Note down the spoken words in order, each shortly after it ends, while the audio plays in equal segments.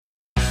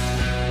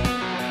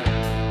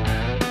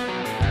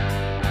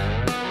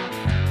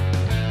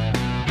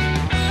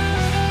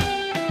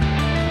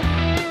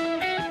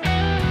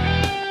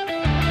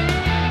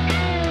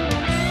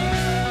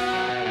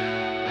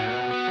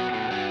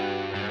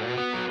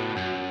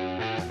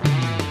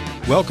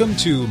Welcome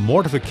to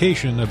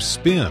Mortification of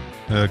Spin,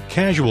 a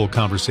casual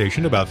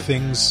conversation about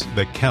things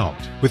that count,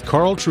 with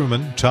Carl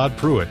Trueman, Todd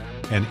Pruitt,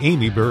 and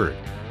Amy Bird.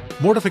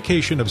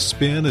 Mortification of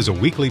Spin is a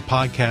weekly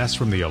podcast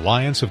from the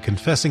Alliance of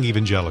Confessing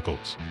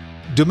Evangelicals.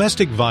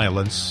 Domestic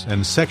violence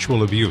and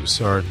sexual abuse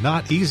are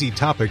not easy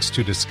topics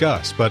to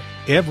discuss, but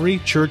every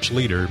church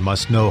leader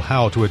must know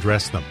how to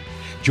address them.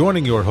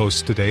 Joining your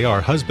hosts today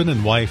are husband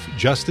and wife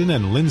Justin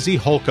and Lindsay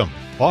Holcomb,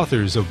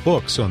 authors of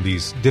books on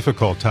these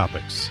difficult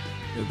topics.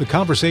 The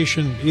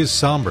conversation is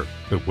somber,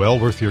 but well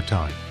worth your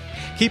time.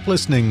 Keep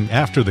listening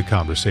after the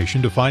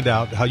conversation to find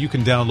out how you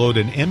can download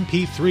an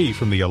MP3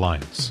 from the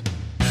Alliance.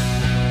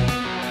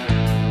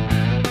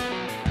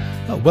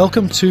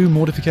 Welcome to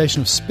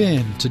Mortification of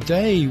Spin.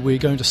 Today we're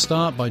going to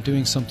start by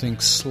doing something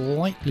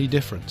slightly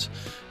different.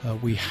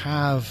 We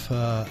have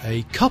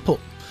a couple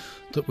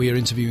that we are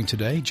interviewing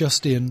today,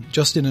 Justin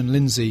and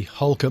Lindsay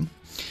Holcomb.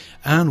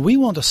 And we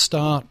want to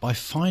start by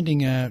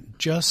finding out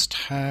just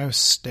how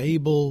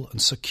stable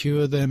and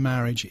secure their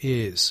marriage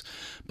is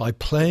by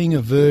playing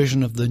a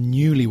version of the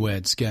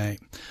Newlyweds game.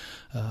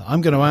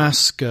 I'm going to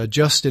ask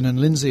Justin and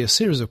Lindsay a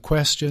series of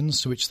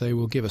questions to which they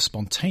will give a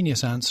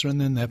spontaneous answer, and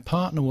then their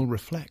partner will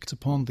reflect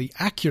upon the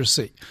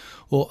accuracy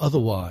or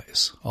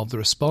otherwise of the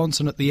response.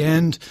 And at the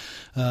end,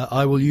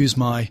 I will use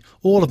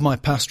all of my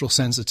pastoral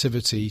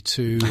sensitivity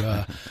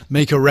to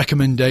make a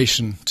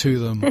recommendation to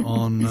them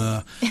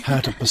on how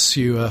to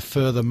pursue a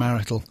further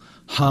marital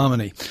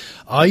harmony.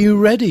 Are you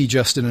ready,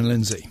 Justin and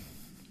Lindsay?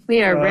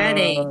 We are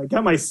ready. I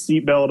got my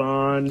seatbelt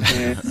on.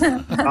 And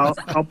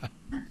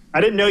I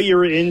didn't know you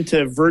were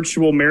into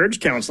virtual marriage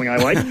counseling. I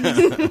like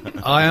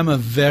it. I am a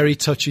very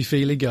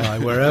touchy-feely guy.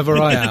 Wherever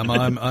I am,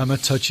 I'm a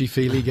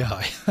touchy-feely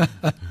guy.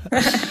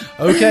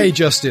 Okay,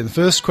 Justin, the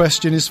first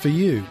question is for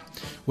you.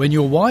 When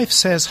your wife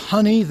says,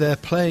 honey, they're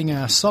playing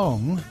our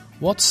song,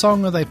 what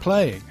song are they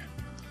playing?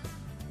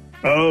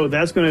 Oh,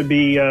 that's going to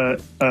be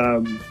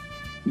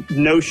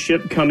No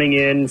Ship Coming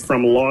In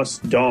from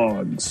Lost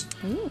Dogs.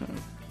 Ooh.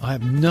 I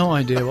have no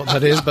idea what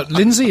that is, but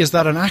Lindsay, is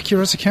that an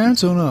accurate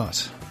account or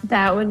not?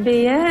 That would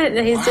be it.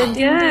 He did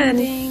good.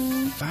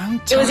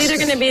 Fantastic. It was either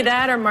going to be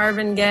that or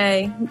Marvin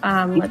Gaye.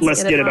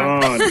 Let's get it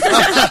on.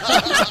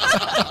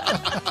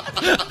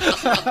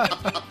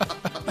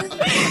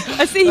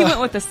 I see he went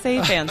with the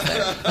safe answer.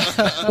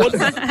 Well,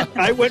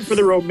 I went for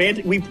the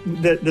romantic.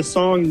 The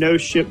song "No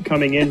Ship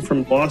Coming In"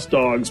 from Lost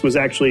Dogs was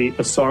actually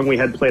a song we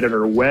had played at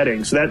our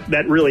wedding. So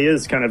that really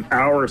is kind of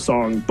our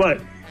song. But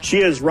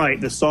she is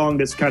right. The song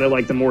that's kind of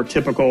like the more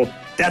typical.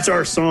 That's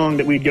our song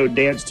that we'd go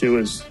dance to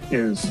is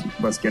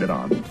Let's Get It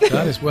On.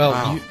 That is, well,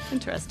 wow.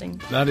 Interesting.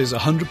 That is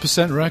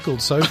 100%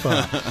 record so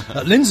far.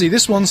 Lindsay,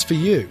 this one's for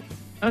you.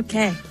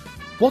 Okay.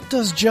 What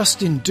does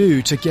Justin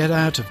do to get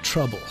out of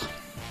trouble?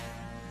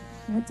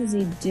 What does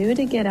he do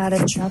to get out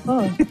of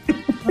trouble?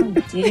 Oh,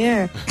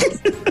 dear.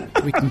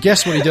 We can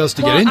guess what he does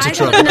to get into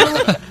trouble.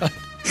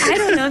 I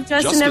don't know if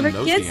Justin ever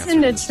gets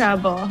into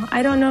trouble.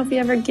 I don't know if he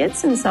ever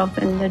gets himself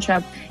into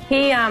trouble.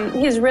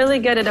 He's really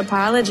good at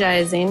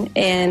apologizing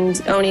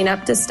and owning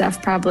up to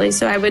stuff, probably.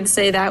 So I would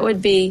say that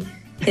would be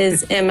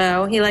his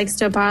MO. He likes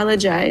to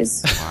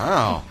apologize.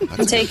 Wow.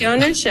 And take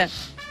ownership.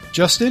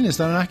 Justin, is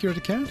that an accurate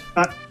account?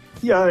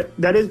 Yeah,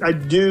 that is. I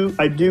do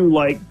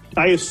like.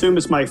 I assume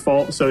it's my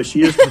fault, so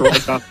she is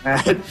correct on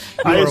that.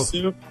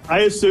 I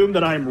assume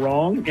that I'm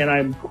wrong, and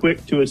I'm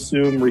quick to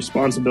assume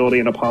responsibility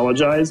and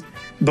apologize.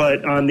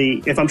 But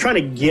if I'm trying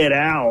to get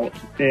out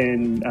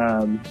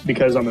and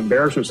because I'm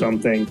embarrassed or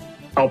something,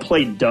 I'll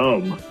play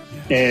dumb,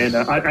 and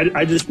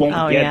I just won't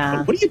get.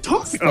 Yeah. What are you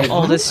talking about? The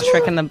oldest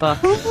trick in the book.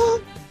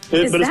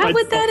 Is that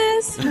what that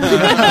is?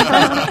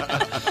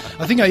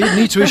 I think I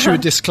need to issue a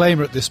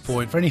disclaimer at this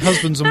point for any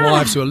husbands and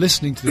wives who are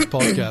listening to this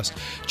podcast.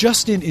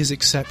 Justin is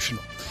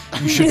exceptional.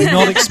 You should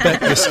not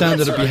expect this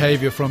standard of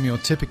behavior from your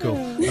typical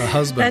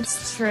husband.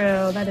 That's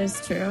true. That is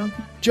true.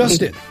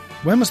 Justin,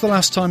 when was the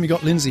last time you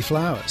got Lindsay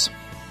flowers?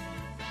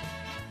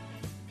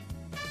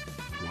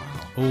 Wow.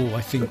 Oh,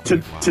 I think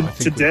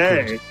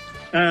today.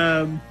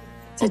 I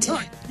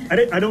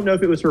don't know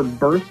if it was her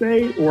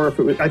birthday or if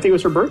it was. I think it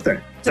was her birthday.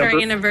 It's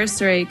our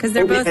anniversary because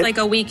they're both like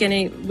a week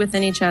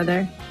within each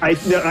other.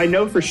 I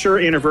know for sure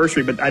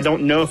anniversary, but I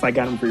don't know if I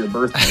got them for your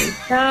birthday.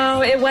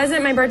 No, it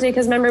wasn't my birthday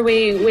because remember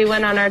we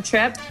went on our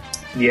trip.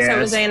 Yes. So it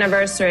was the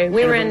anniversary.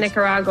 We were in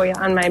Nicaragua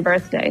on my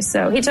birthday.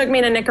 So he took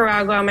me to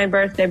Nicaragua on my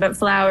birthday, but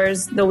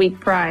flowers the week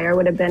prior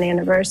would have been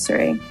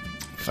anniversary.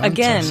 Fantastic.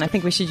 Again, I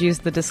think we should use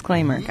the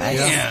disclaimer, guys.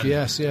 Yeah.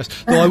 Yes.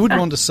 Though I would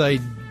want to say,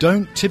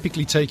 don't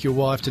typically take your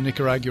wife to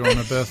Nicaragua on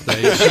her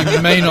birthday.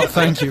 She may not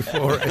thank you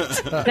for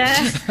it.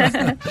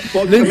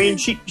 Well, I mean,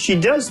 she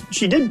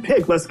did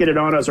pick "Let's Get It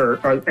On" as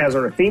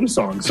our theme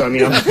song. So I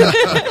mean,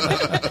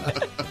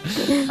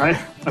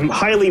 I'm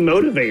highly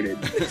motivated.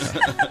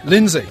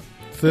 Lindsay,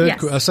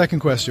 second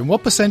question: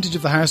 what percentage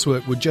of the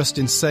housework would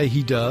Justin say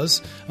he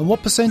does, and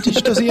what percentage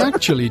does he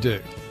actually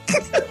do?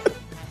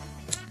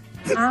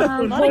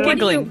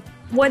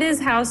 What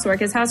is housework?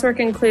 Does housework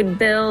include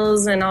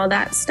bills and all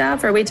that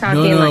stuff? Are we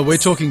talking? No, we're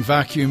talking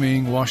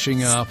vacuuming,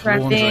 washing up,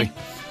 laundry.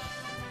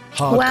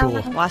 Hardcore.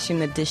 Well, Washing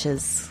the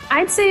dishes.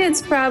 I'd say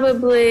it's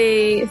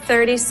probably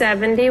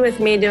 30-70 with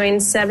me doing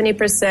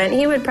 70%.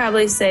 He would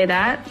probably say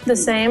that, the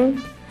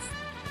same.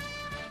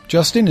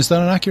 Justin, is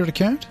that an accurate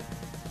account?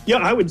 Yeah,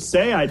 I would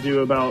say I do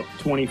about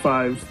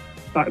 25.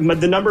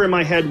 The number in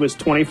my head was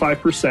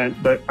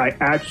 25%, but I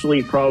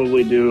actually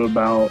probably do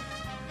about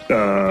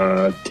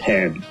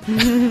 10.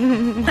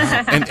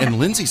 And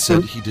Lindsay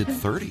said he did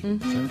 30.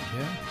 Mm-hmm.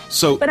 Yeah.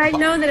 So, But I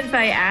know that if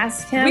I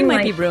ask him... We might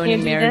like, be ruining "Can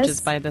you do marriages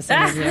this?" by this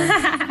interview.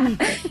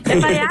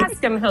 If I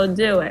ask him, he'll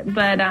do it.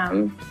 But,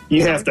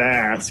 You have to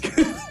ask.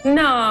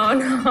 no.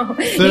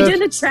 You do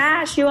the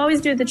trash. You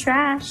always do the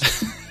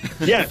trash.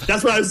 Yeah,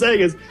 that's what I was saying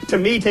is, to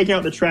me, taking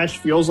out the trash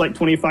feels like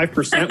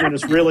 25% when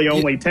it's really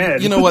only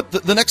 10. you know what?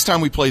 The next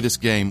time we play this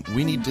game,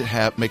 we need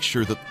to make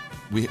sure that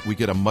we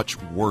get a much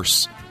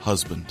worse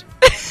husband.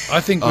 I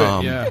think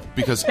yeah.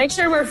 Because Make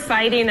sure we're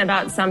fighting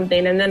about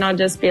something, and then I'll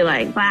just be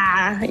like,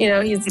 blah,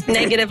 he's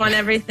negative on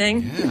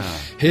everything. yeah.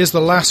 Here's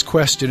the last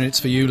question. It's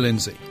for you,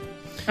 Lindsay.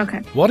 Okay.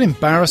 What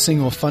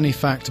embarrassing or funny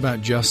fact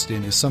about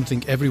Justin is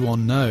something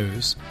everyone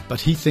knows, but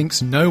he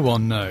thinks no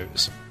one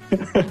knows?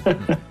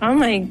 Oh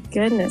my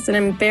goodness. An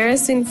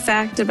embarrassing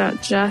fact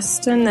about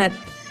Justin that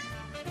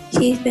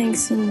he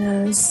thinks he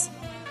knows.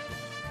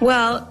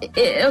 Well,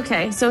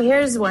 okay, so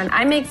here's one.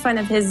 I make fun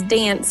of his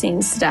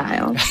dancing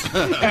style.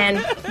 And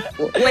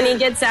when he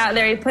gets out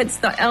there, he puts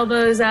the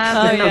elbows up.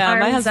 Oh, and the yeah.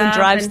 arms My husband up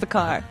drives and, the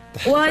car.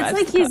 Well,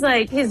 it's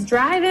like he's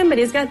driving, but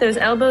he's got those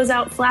elbows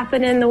out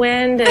flapping in the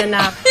wind. And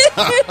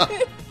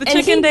The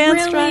chicken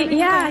dance driving.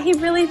 Yeah, he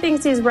really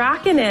thinks he's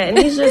rocking it. And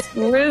he's just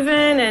moving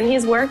and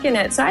he's working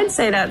it. So I'd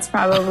say that's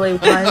probably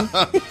one.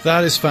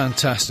 That is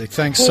fantastic.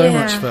 Thanks so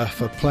much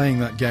for playing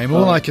that game.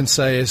 All I can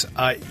say is,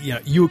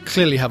 you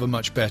clearly have a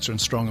much better and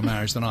stronger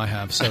marriage than I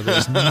have, so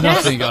there's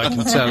nothing I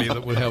can tell you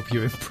that will help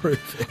you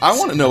improve it. I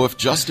want to know if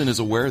Justin is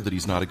aware that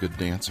he's not a good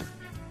dancer.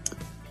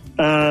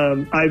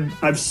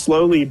 I've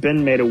slowly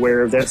been made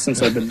aware of that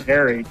since I've been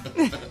married.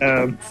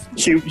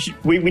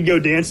 We go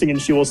dancing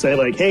and she will say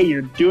like, "Hey,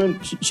 you're doing."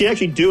 She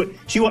actually do it.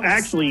 She will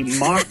actually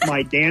mock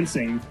my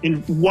dancing,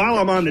 and while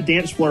I'm on the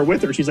dance floor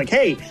with her, she's like,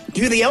 "Hey,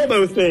 do the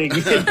elbow thing."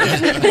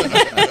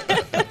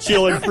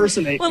 She'll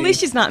impersonate. Well, at me. least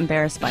she's not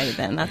embarrassed by you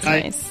then. That's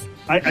nice.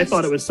 I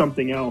thought it was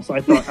something else.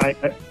 I thought I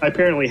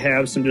apparently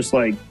have some just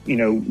like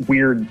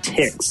weird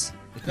tics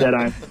that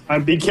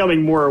I'm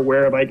becoming more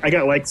aware of. I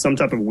got like some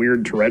type of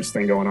weird Tourette's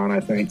thing going on,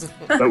 I think,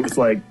 but with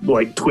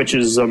like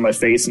twitches on my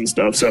face and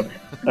stuff. So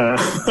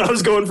I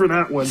was going for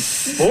that one.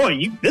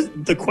 Boy,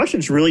 the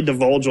questions really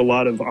divulge a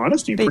lot of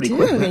honesty pretty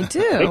quickly. They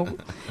do.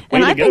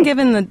 And I've been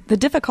given the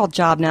difficult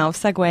job now of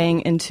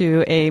segueing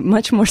into a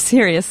much more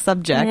serious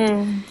subject.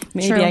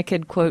 Maybe true. I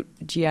could quote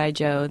G.I.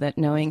 Joe that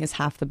knowing is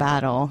half the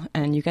battle.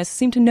 And you guys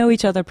seem to know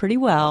each other pretty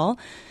well.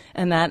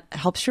 And that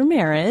helps your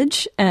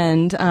marriage.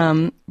 And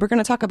we're going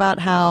to talk about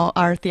how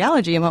our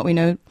theology and what we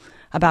know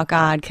about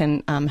God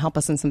can help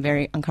us in some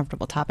very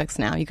uncomfortable topics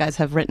now. You guys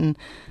have written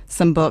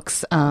some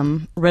books,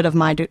 Rid of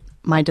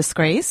My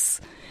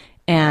Disgrace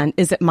and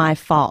Is It My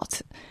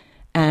Fault?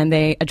 And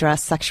they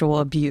address sexual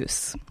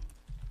abuse.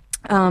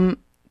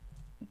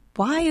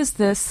 Why is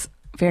this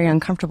very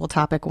uncomfortable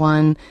topic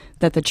one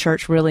that the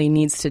church really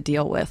needs to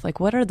deal with?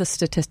 Like, what are the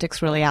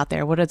statistics really out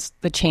there? What is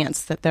the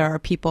chance that there are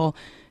people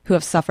who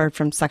have suffered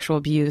from sexual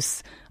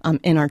abuse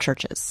in our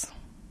churches?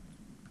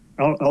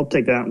 I'll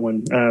take that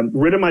one.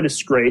 Rid of My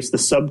Disgrace. The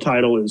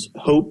subtitle is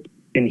Hope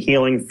and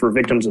Healing for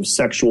Victims of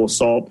Sexual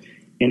Assault.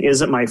 And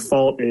Is It My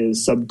Fault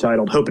is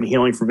subtitled Hope and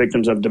Healing for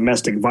Victims of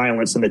Domestic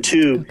Violence. And the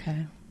two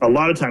a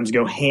lot of times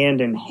go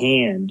hand in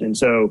hand. And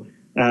so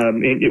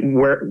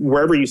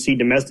wherever you see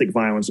domestic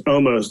violence,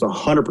 almost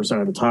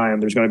 100% of the time,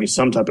 there's going to be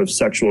some type of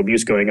sexual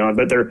abuse going on.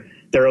 But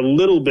they're a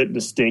little bit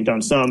distinct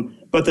on some.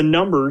 But the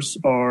numbers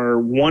are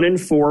 1 in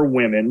 4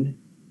 women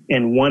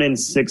and 1 in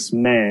 6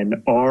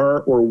 men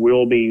are or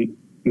will be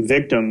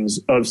victims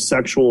of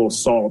sexual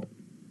assault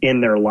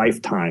in their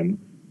lifetime.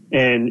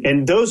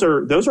 And those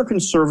are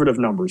conservative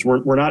numbers.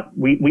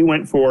 We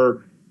went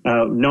for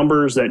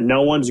numbers that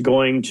no one's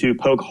going to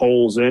poke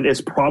holes in.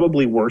 It's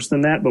probably worse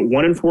than that, but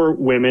 1 in 4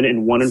 women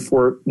and 1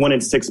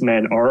 in 6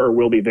 men are or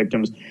will be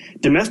victims.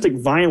 Domestic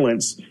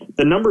violence,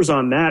 the numbers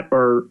on that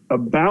are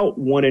about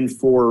 1 in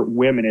 4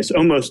 women. It's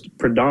almost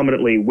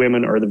predominantly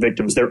women are the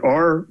victims. There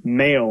are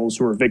males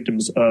who are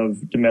victims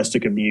of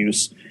domestic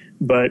abuse,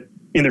 and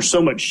there's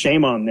so much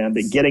shame on them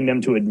that getting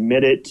them to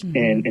admit it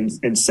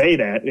and say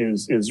that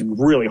is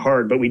really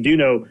hard. But we do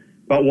know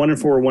about 1 in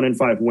 4, 1 in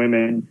 5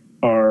 women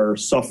are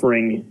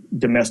suffering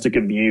domestic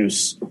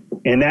abuse,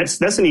 and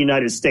that's in the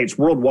United States.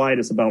 Worldwide,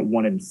 it's about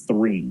 1 in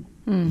 3,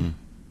 and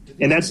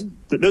those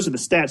are the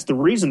stats. The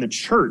reason the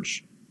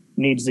church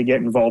needs to get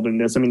involved in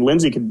this, I mean,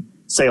 Lindsay could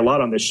say a lot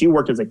on this. She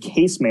worked as a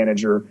case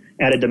manager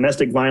at a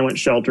domestic violence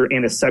shelter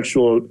and a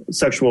sexual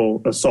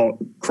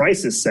assault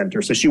crisis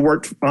center, so she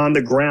worked on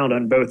the ground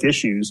on both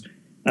issues.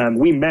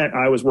 We met,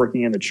 I was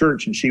working in the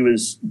church and she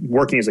was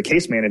working as a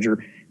case manager.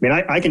 I mean,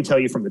 I can tell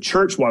you from the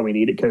church why we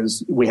need it,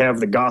 because we have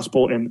the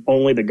gospel and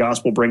only the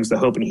gospel brings the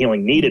hope and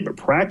healing needed. But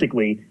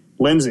practically,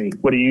 Lindsay,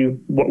 what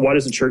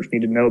does the church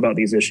need to know about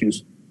these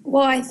issues?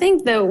 Well, I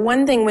think the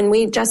one thing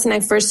when Justin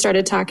and I first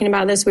started talking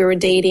about this, we were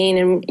dating,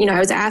 and, I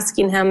was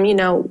asking him,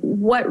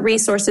 what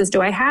resources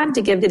do I have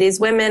to give to these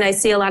women? I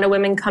see a lot of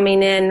women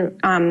coming in,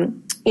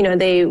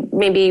 they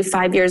maybe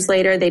 5 years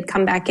later, they'd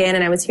come back in,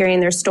 and I was hearing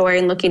their story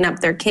and looking up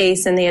their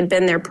case, and they had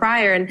been there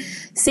prior, and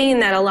seeing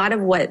that a lot of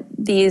what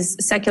these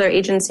secular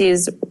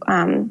agencies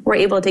were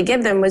able to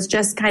give them was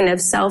just kind of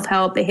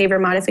self-help, behavior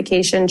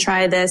modification,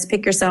 try this,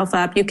 pick yourself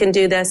up, you can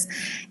do this.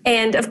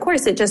 And of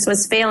course, it just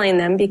was failing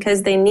them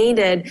because they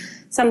needed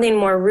something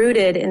more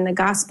rooted in the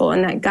gospel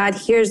and that God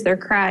hears their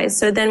cries.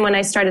 So then when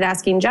I started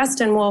asking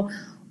Justin, well,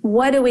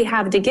 what do we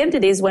have to give to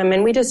these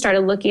women? We just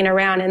started looking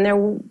around, and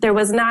there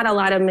was not a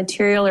lot of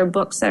material or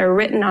books that are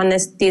written on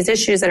these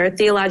issues that are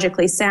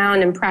theologically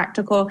sound and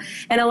practical.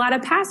 And a lot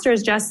of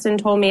pastors, Justin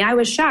told me, I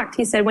was shocked.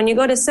 He said, when you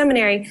go to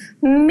seminary,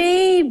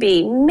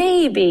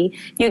 maybe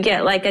you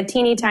get like a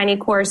teeny tiny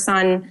course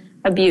on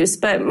abuse,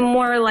 but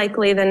more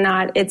likely than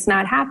not, it's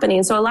not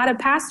happening. So a lot of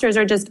pastors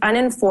are just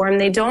uninformed.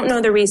 They don't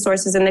know the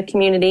resources in the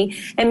community,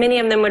 and many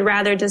of them would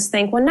rather just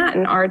think, well, not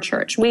in our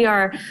church. We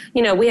are,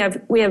 we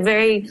have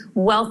very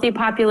wealthy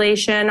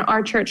population,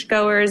 our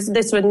churchgoers.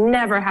 This would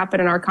never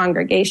happen in our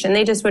congregation.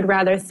 They just would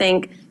rather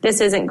think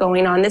this isn't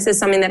going on. This is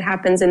something that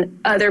happens in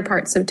other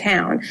parts of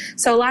town.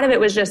 So a lot of it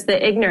was just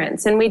the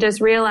ignorance, and we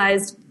just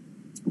realized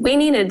we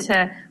needed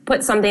to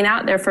put something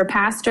out there for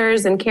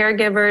pastors and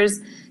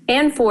caregivers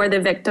and for the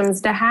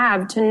victims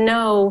to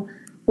know,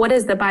 what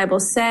does the Bible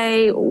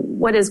say?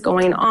 What is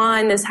going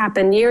on? This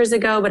happened years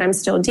ago, but I'm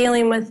still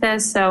dealing with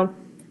this. So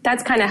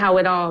that's kind of how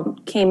it all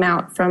came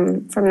out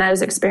from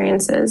those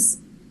experiences.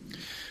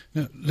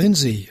 Now,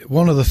 Lindsay,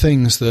 one of the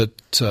things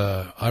that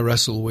I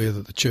wrestle with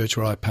at the church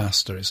where I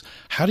pastor is,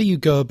 how do you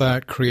go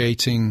about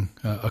creating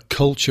a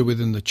culture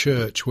within the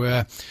church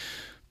where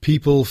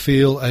people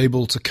feel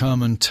able to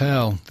come and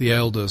tell the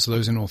elders,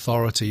 those in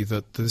authority,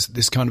 that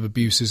this kind of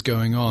abuse is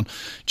going on?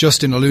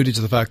 Justin alluded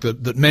to the fact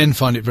that men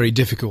find it very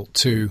difficult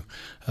to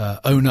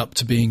own up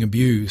to being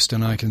abused,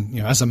 and I can,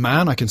 as a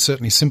man, I can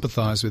certainly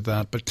sympathize with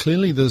that. But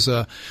clearly, there's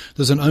an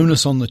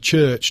onus on the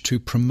church to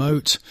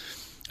promote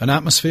an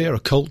atmosphere, a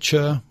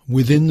culture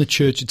within the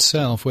church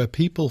itself where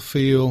people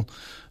feel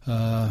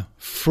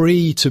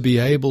free to be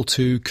able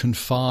to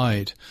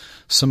confide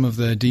some of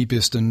their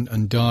deepest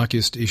and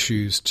darkest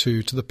issues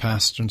to the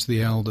pastor and to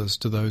the elders,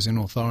 to those in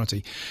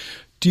authority.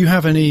 Do you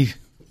have any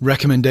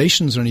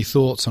recommendations or any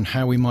thoughts on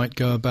how we might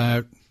go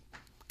about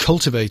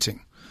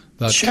cultivating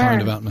that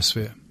kind of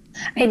atmosphere?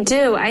 I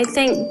do. I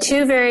think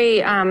two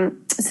very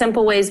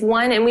simple ways.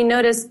 One, and we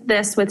noticed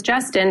this with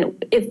Justin,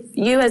 if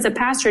you as a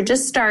pastor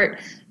just start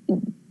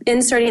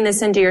inserting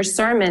this into your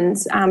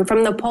sermons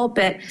from the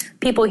pulpit,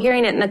 people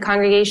hearing it in the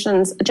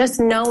congregations, just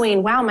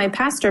knowing, wow, my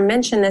pastor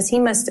mentioned this, he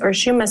must or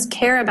she must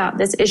care about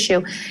this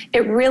issue.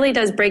 It really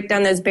does break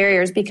down those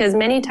barriers, because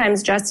many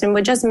times Justin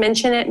would just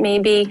mention it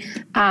maybe,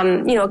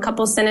 a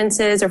couple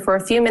sentences or for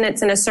a few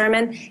minutes in a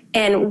sermon,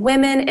 and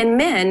women and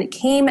men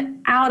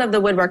came out of the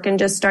woodwork and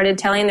just started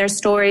telling their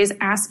stories,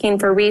 asking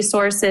for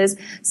resources,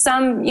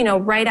 some,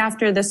 right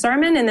after the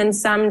sermon, and then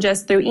some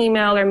just through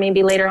email or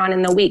maybe later on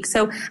in the week.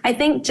 So I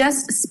think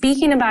just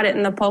speaking about it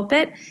in the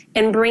pulpit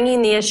and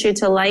bringing the issue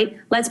to light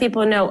lets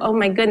people know, oh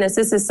my goodness,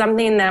 this is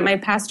something that my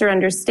pastor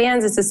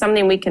understands. This is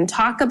something we can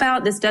talk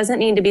about. This doesn't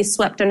need to be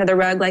swept under the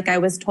rug like I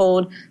was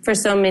told for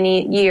so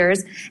many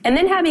years. And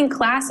then having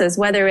classes,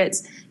 whether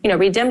it's,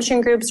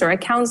 redemption groups or a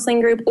counseling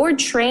group, or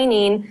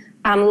training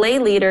lay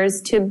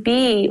leaders to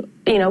be,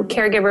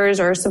 caregivers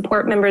or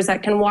support members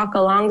that can walk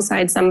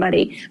alongside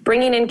somebody,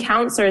 bringing in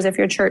counselors if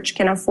your church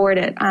can afford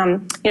it,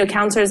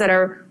 counselors that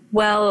are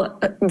well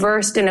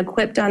versed and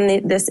equipped on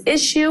this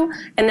issue,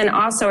 and then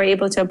also are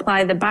able to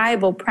apply the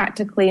Bible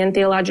practically and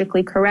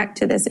theologically correct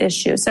to this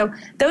issue. So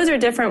those are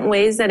different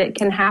ways that it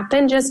can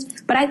happen.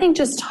 But I think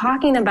just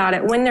talking about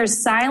it, when there's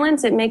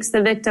silence, it makes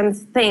the victim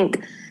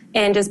think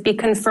and just be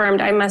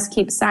confirmed, I must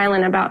keep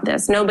silent about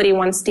this. Nobody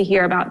wants to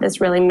hear about this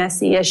really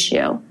messy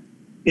issue.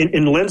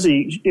 And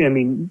Lindsay,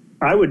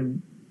 I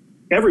would,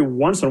 every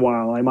once in a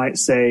while, I might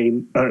say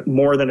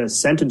more than a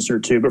sentence or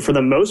two, but for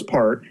the most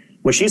part,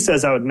 when she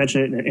says I would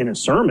mention it in a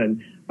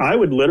sermon, I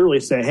would literally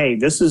say, hey,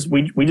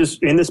 we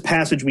just, in this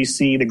passage, we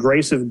see the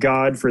grace of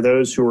God for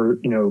those who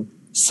are,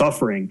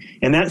 suffering.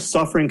 And that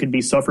suffering could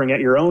be suffering at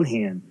your own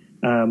hand.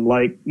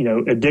 Like,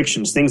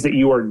 addictions, things that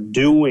you are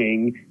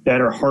doing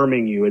that are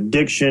harming you,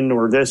 addiction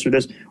or this,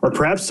 or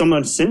perhaps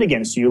someone sinned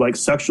against you, like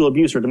sexual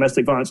abuse or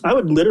domestic violence. I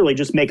would literally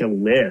just make a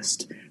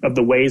list of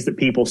the ways that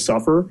people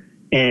suffer.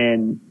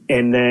 And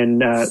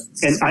then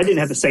I didn't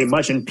have to say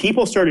much. And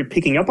people started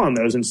picking up on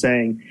those and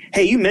saying,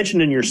 hey, you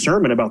mentioned in your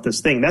sermon about this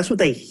thing. That's what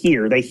they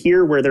hear. They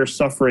hear where their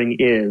suffering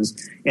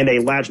is, and they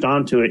latched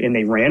onto it and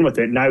they ran with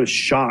it. And I was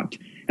shocked.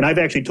 And I've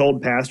actually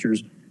told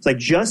pastors, it's like,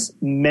 just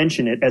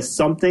mention it as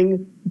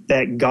something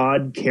that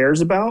God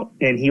cares about,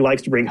 and he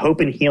likes to bring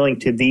hope and healing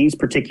to these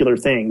particular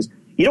things.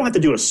 You don't have to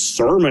do a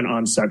sermon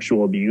on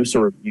sexual abuse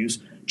or abuse.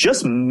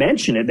 Just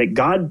mention it, that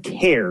God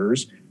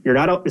cares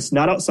It's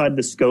not outside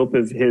the scope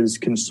of his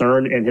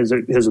concern and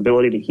his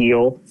ability to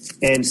heal,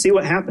 and see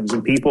what happens.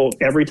 And people,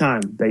 every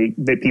time they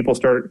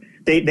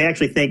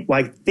actually think,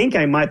 well, I think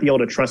I might be able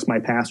to trust my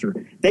pastor.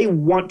 They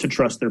want to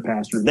trust their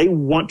pastor. They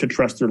want to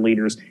trust their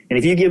leaders. And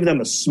if you give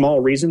them a small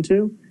reason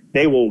to,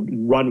 they will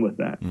run with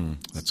that.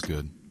 That's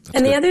good.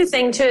 And the other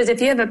thing, too, is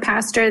if you have a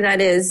pastor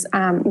that is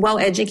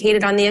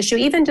well-educated on the issue,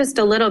 even just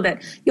a little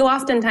bit, you'll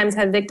oftentimes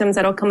have victims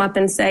that will come up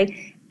and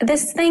say,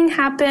 this thing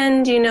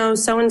happened,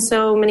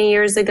 so-and-so many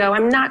years ago.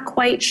 I'm not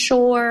quite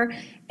sure.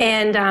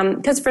 And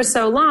because for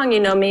so long,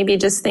 maybe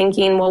just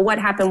thinking, well, what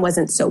happened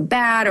wasn't so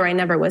bad, or I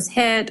never was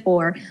hit,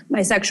 or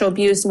my sexual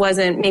abuse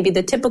wasn't maybe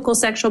the typical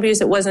sexual abuse.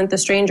 It wasn't the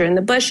stranger in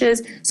the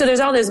bushes. So there's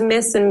all those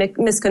myths and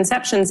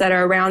misconceptions that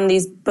are around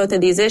both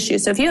of these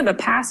issues. So if you have a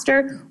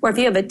pastor or if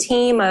you have a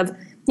team of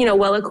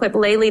well-equipped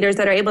lay leaders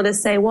that are able to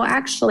say, well,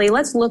 actually,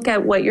 let's look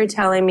at what you're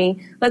telling me.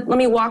 Let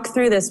me walk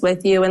through this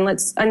with you and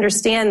let's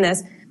understand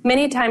this.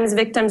 Many times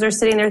victims are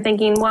sitting there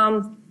thinking,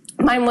 well,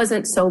 mine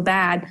wasn't so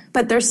bad,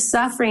 but they're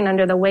suffering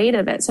under the weight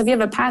of it. So if you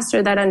have a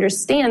pastor that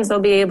understands, they'll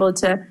be able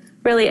to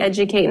really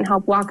educate and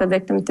help walk a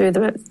victim through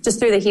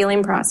the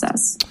healing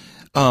process.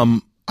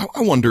 I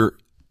wonder,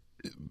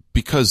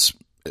 because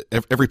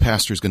every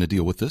pastor is going to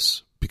deal with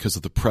this because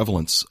of the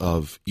prevalence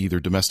of either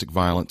domestic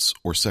violence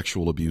or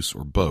sexual abuse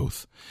or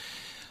both.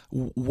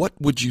 What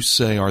would you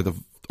say are the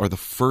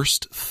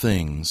first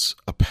things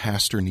a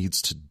pastor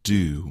needs to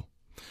do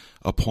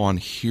upon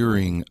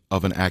hearing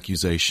of an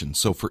accusation?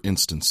 So, for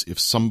instance, if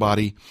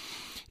somebody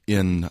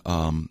in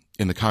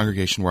the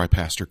congregation where I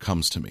pastor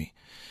comes to me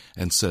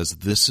and says,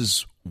 this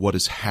is what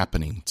is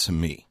happening to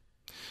me,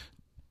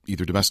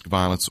 either domestic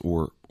violence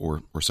or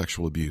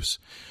sexual abuse,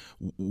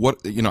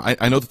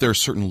 I know that there are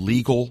certain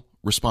legal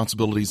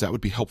responsibilities that would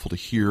be helpful to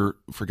hear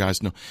for guys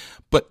to know,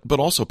 but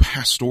also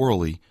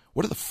pastorally,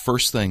 what are the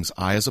first things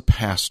I as a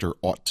pastor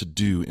ought to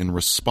do in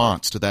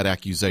response to that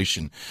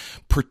accusation?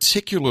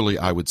 Particularly,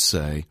 I would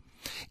say,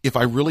 if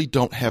I really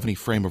don't have any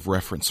frame of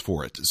reference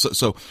for it.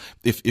 So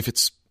if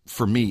it's,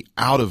 for me,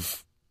 out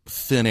of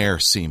thin air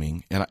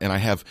seeming, and I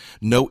have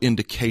no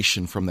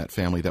indication from that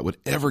family that would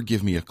ever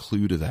give me a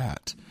clue to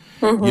that,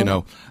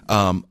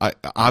 I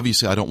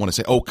obviously don't want to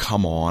say, oh,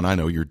 come on, I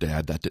know your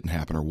dad, that didn't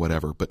happen, or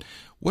whatever. But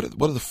what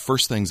are the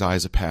first things I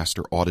as a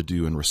pastor ought to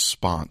do in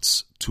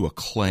response to a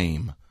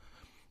claim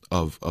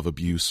of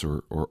abuse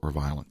or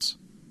violence?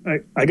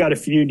 I got a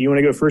few. Do you want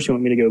to go first? You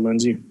want me to go,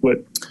 Lindsay? What?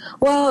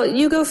 Well,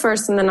 you go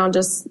first, and then I'll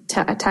just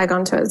tag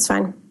onto it. It's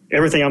fine.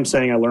 Everything I'm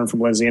saying I learned from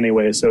Lindsay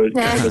anyway, so it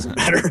kind of doesn't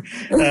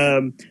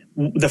matter.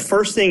 The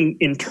first thing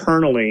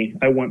internally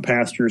I want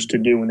pastors to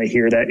do when they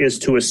hear that is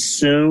to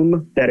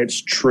assume that it's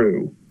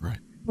true. Right.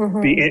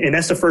 Mm-hmm. And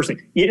that's the first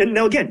thing.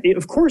 Now, again,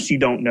 of course you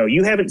don't know.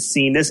 You haven't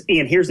seen this.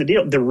 And here's the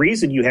deal. The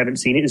reason you haven't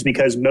seen it is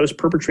because most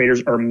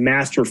perpetrators are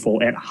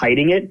masterful at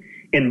hiding it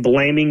and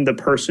blaming the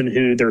person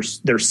who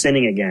they're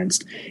sinning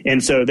against.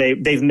 And so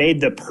they've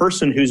made the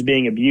person who's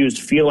being abused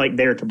feel like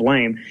they're to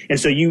blame. And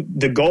so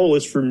the goal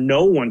is for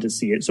no one to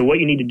see it. So what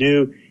you need to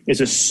do is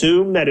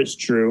assume that it's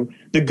true.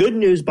 The good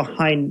news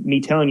behind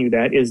me telling you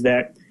that is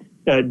that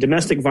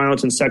domestic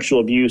violence and sexual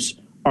abuse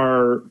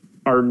are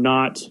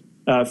not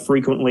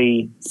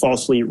frequently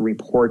falsely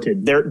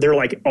reported. They're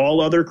like all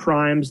other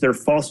crimes. They're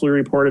falsely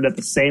reported at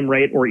the same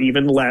rate or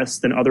even less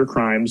than other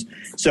crimes.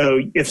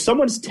 So if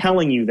someone's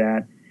telling you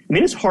that, I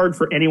mean, it's hard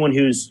for anyone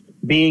who's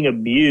being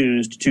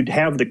abused to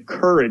have the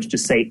courage to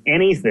say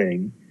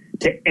anything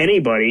to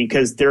anybody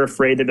because they're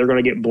afraid that they're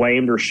going to get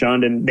blamed or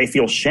shunned and they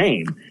feel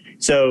shame.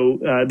 So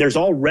there's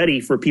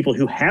already, for people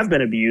who have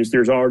been abused,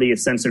 there's already a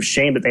sense of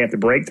shame that they have to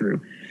break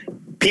through.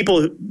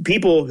 People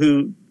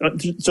who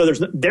there's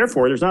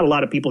not a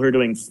lot of people who are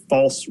doing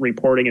false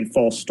reporting and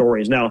false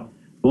stories. Now,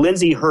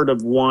 Lindsay heard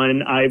of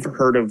one. I've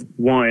heard of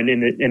one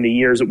in the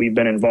years that we've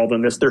been involved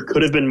in this. There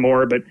could have been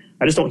more, but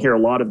I just don't hear a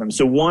lot of them.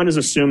 So one is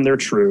assume they're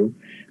true.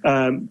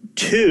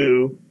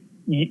 Two,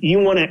 you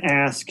want to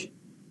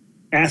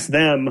ask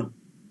them,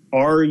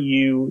 are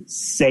you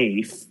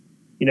safe?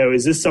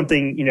 Is this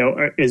something,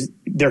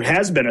 there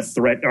has been a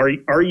threat.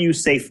 Are you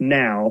safe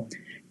now?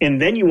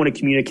 And then you want to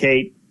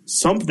communicate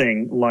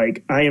something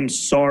like, I am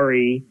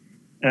sorry.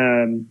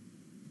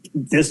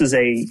 This is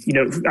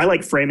I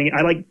like framing it.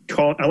 I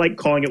like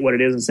calling it what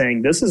it is and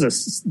saying,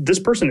 this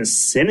person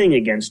is sinning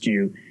against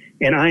you.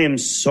 And I am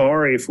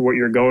sorry for what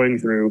you're going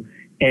through,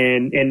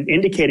 and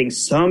indicating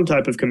some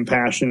type of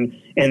compassion.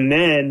 And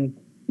then,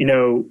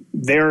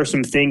 there are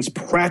some things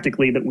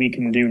practically that we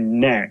can do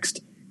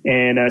next.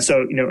 And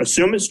so,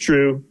 assume it's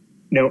true.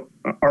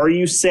 Are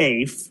you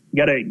safe?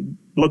 You got to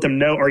let them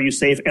know, are you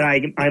safe?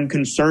 And I'm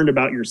concerned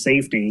about your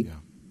safety.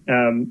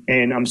 Yeah.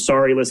 And I'm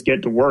sorry, let's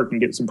get to work and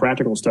get some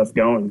practical stuff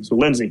going. So,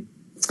 Lindsay.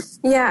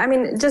 Yeah, I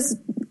mean, just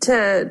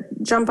to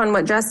jump on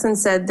what Justin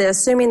said,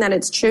 assuming that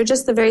it's true,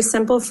 just the very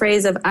simple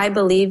phrase of I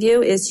believe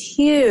you is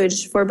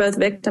huge for both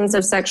victims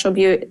of sexual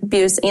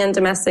abuse and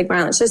domestic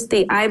violence. Just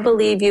the I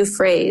believe you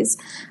phrase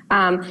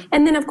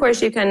And then, of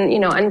course, you can,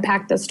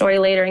 unpack the story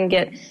later and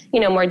get,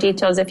 more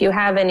details if you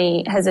have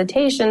any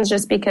hesitations,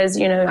 just because,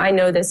 I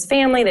know this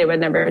family, they would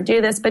never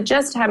do this. But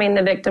just having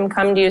the victim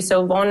come to you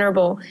so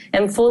vulnerable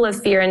and full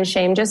of fear and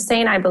shame, just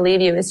saying, I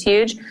believe you, is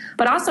huge.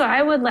 But also,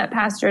 I would let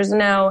pastors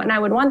know, and I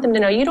would want them to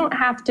know, you don't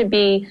have to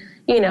be,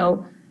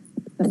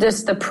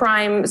 just the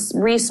prime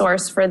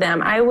resource for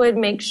them. I would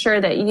make sure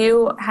that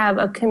you have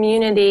a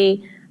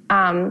community,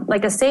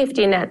 like a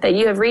safety net, that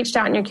you have reached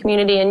out in your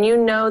community and you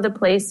know the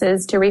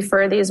places to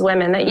refer these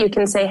women, that you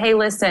can say, hey,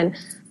 listen,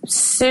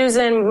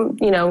 Susan,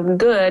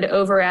 Good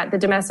over at the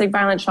domestic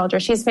violence shelter.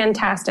 She's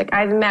fantastic.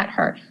 I've met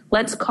her.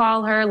 Let's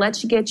call her.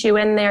 Let's get you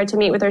in there to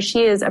meet with her.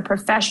 She is a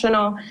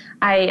professional.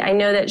 I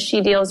know that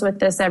she deals with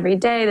this every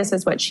day. This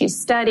is what she's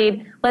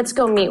studied. Let's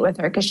go meet with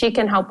her because she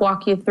can help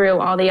walk you through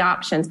all the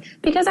options.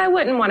 Because I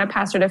wouldn't want a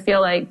pastor to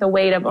feel like the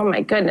weight of, oh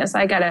my goodness,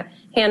 I got to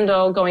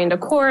handle going to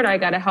court. I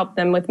got to help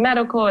them with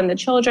medical and the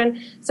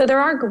children. So there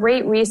are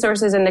great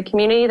resources in the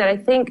community that I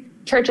think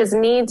churches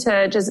need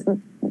to just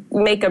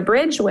make a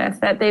bridge with,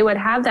 that they would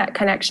have that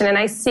connection. And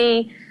I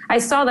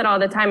saw that all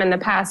the time in the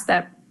past,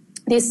 that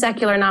these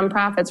secular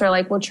nonprofits are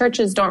like, well,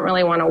 churches don't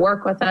really want to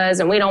work with us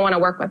and we don't want to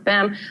work with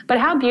them. But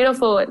how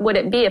beautiful would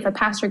it be if a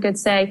pastor could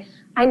say,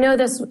 I know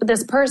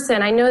this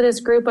person, I know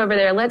this group over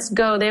there, let's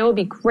go. They will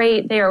be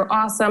great. They are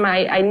awesome.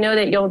 I know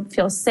that you'll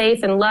feel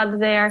safe and loved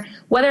there.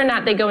 Whether or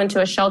not they go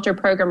into a shelter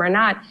program or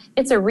not,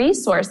 it's a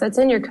resource that's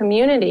in your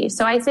community.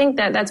 So I think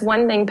that that's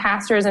one thing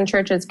pastors and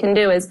churches can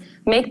do, is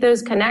make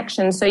those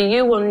connections so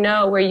you will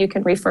know where you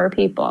can refer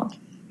people.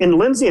 And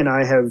Lindsay and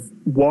I have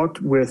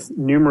walked with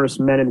numerous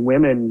men and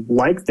women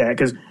like that,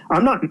 because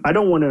I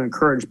don't want to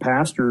encourage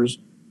pastors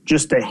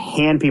just to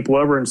hand people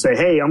over and say,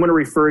 hey, I'm going to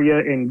refer you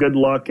and good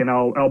luck and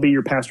I'll be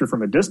your pastor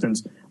from a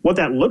distance. What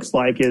that looks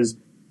like is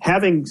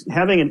having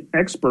an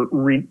expert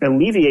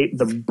alleviate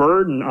the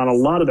burden on a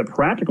lot of the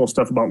practical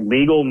stuff about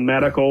legal,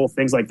 medical,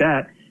 things like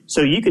that.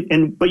 So you could,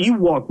 but you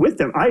walk with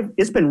them.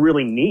 It's been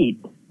really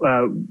neat,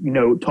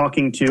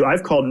 talking to,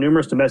 I've called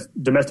numerous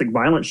domestic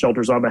violence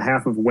shelters on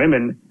behalf of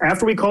women.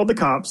 After we called the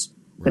cops,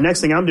 the next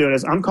thing I'm doing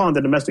is I'm calling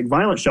the domestic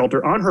violence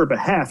shelter on her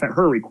behalf at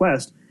her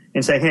request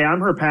and say, hey,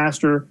 I'm her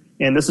pastor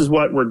and this is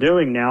what we're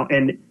doing now.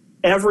 And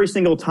every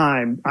single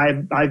time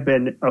I've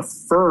been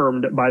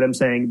affirmed by them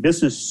saying,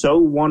 this is so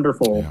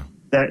wonderful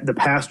that the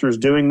pastor is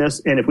doing this.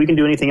 And if we can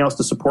do anything else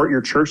to support your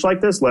church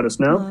like this, let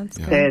us know.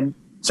 And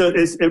so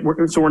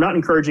we're not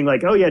encouraging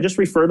like, oh yeah, just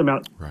refer them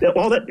out. Right.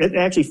 All that, it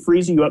actually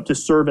frees you up to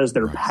serve as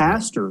their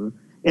pastor.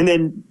 And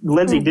then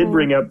Lindsay did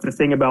bring up the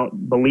thing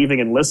about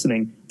believing and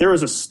listening. There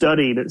was a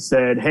study that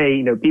said,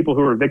 hey, people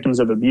who are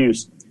victims of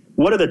abuse,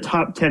 what are the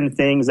top 10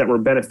 things that were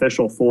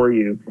beneficial for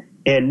you?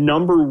 And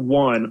number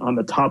one on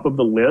the top of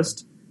the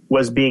list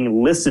was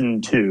being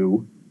listened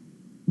to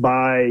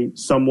by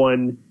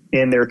someone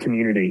in their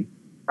community.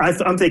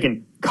 I'm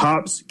thinking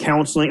cops,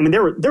 counseling. I mean,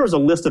 there was a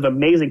list of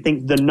amazing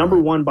things. The number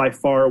one by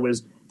far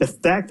was the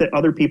fact that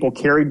other people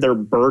carried their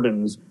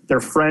burdens, their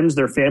friends,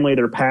 their family,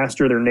 their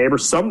pastor, their neighbor,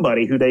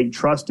 somebody who they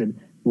trusted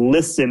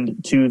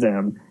listened to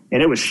them.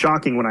 And it was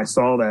shocking when I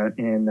saw that,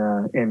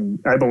 and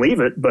I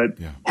believe it. But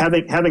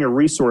having a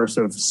resource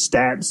of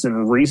stats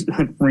and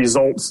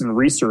results and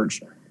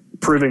research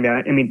proving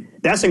that, I mean,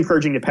 that's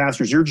encouraging to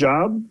pastors. Your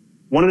job,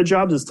 one of the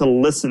jobs, is to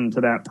listen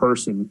to that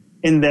person,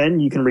 and then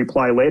you can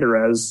reply later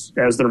as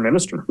their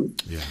minister.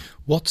 Yeah.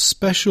 What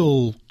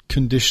special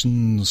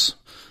conditions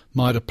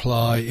might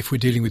apply if we're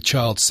dealing with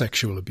child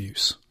sexual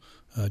abuse?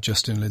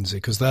 Justin, Lindsay,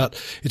 because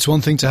it's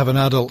one thing to have an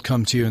adult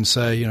come to you and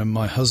say,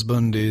 my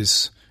husband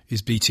is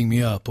beating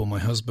me up, or my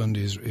husband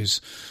is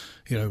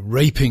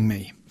raping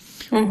me.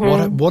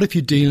 What if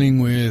you're dealing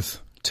with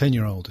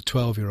 10-year-old, a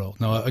 12-year-old?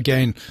 Now,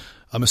 again,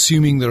 I'm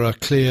assuming there are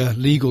clear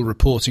legal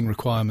reporting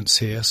requirements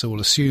here, so we'll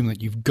assume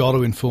that you've got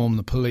to inform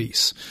the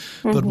police.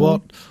 But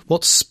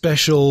what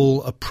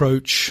special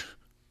approach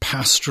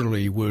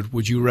pastorally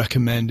would you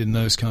recommend in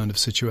those kind of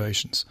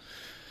situations?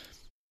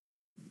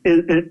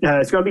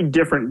 It's going to be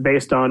different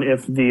based on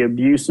if the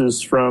abuse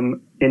is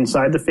from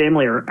inside the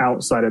family or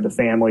outside of the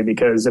family,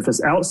 because if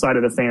it's outside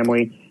of the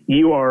family,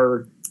 you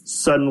are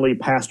suddenly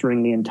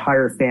pastoring the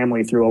entire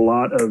family through a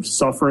lot of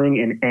suffering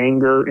and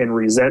anger and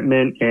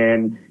resentment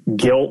and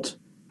guilt.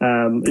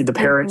 The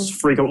parents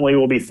frequently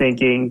will be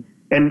thinking,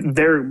 and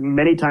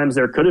many times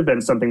there could have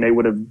been something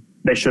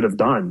they should have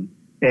done.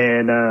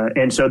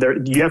 And so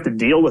you have to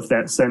deal with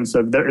that sense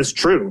of it's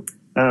true.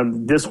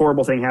 This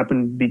horrible thing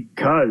happened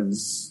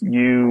because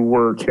you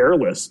were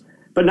careless,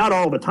 but not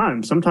all the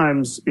time.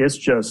 Sometimes it's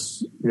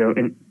just,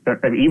 an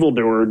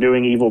evildoer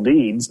doing evil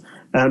deeds.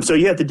 So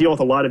you have to deal with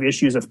a lot of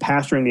issues of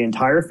pastoring the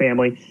entire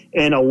family.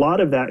 And a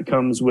lot of that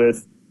comes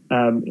with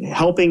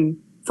helping.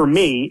 For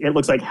me, it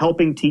looks like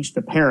helping teach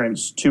the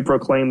parents to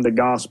proclaim the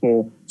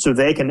gospel so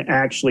they can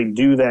actually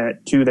do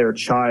that to their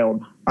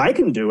child. I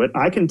can do it.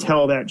 I can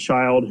tell that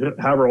child,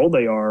 however old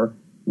they are,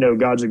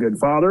 God's a good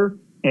father.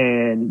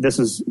 and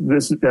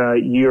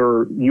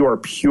you are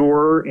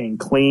pure and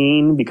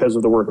clean because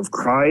of the work of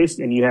Christ,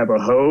 and you have a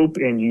hope,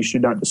 and you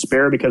should not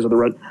despair because of the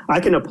road. I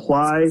can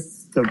apply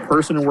the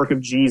person and work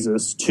of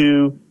Jesus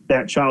to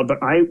that child, but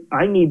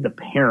I need the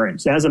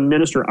parents. As a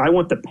minister, I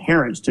want the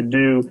parents to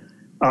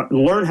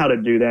learn how to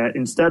do that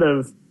instead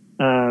of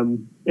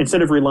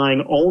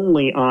relying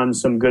only on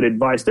some good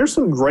advice. There's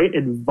some great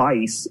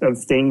advice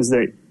of things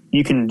that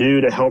you can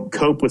do to help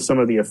cope with some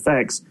of the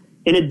effects.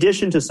 In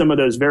addition to some of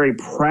those very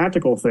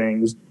practical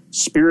things,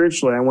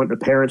 spiritually, I want the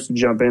parents to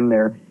jump in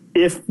there.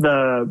 If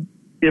the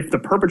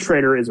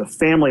perpetrator is a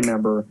family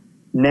member,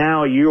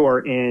 now you are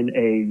in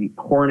a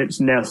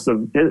hornet's nest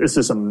this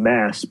is a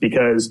mess,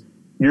 because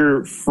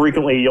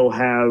you'll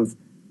have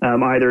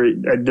either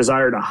a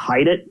desire to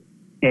hide it,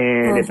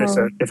 and if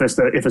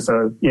it's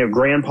a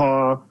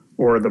grandpa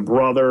or the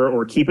brother,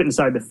 or keep it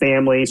inside the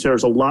family. So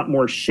there's a lot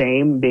more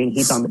shame being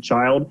heaped on the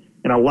child,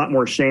 and a lot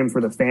more shame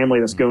for the family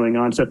that's going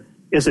on. So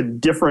it's a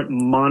different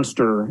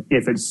monster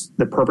if it's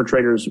the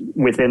perpetrators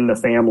within the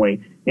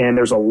family, and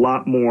there's a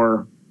lot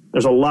more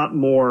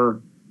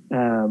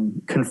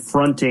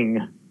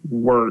confronting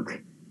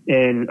work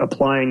in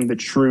applying the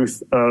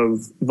truth of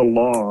the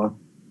law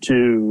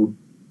to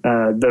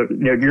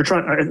you're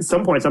trying. At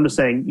some points, I'm just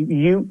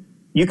saying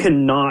you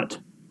cannot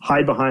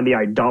hide behind the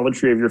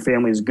idolatry of your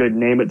family's good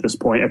name at this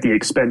point at the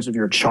expense of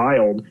your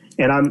child.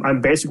 And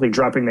I'm basically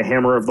dropping the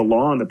hammer of the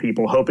law on the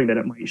people, hoping that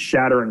it might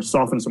shatter and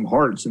soften some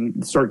hearts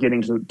and start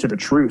getting to the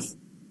truth.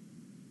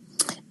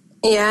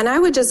 Yeah, and I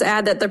would just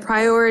add that the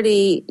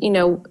priority,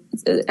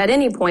 at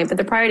any point, but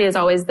the priority is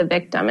always the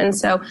victim. And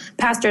so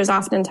pastors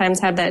oftentimes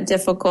have that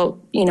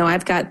difficult,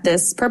 I've got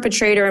this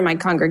perpetrator in my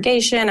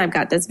congregation, I've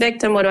got this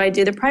victim, what do I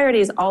do? The priority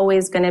is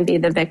always going to be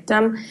the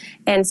victim.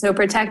 And so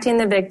protecting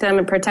the victim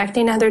and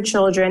protecting other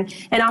children.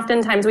 And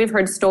oftentimes we've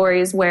heard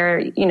stories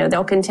where,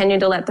 they'll continue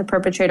to let the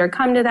perpetrator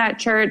come to that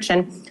church,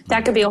 and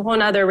that could be a whole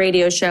nother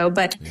radio show.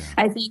 But yeah.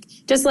 I think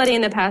just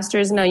letting the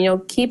pastors know,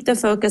 keep the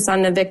focus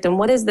on the victim.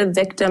 What is the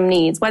victim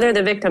needs? Whether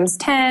the victim's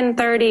 10,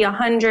 30,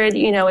 100,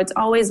 it's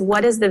always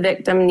what does the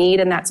victim need?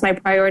 And that's my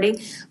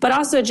priority. But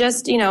also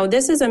just,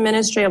 this is a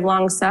ministry of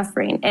long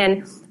suffering.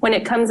 And when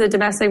it comes to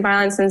domestic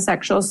violence and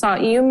sexual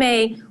assault, you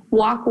may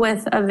walk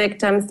with a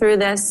victim through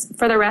this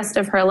for the rest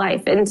of her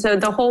life. And so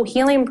the whole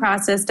healing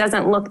process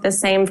doesn't look the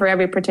same for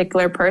every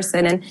particular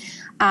person. And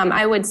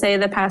I would say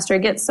the pastor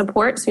gets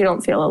support so you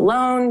don't feel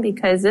alone,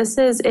 because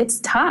it's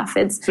tough.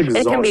 It's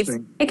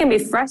exhausting. It can be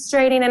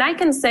frustrating. And I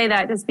can say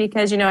that just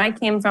because, I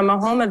came from a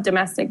home of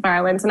domestic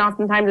violence, and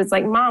oftentimes it's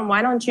like, Mom,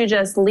 why don't you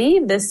just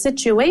leave this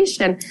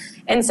situation?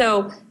 And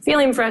so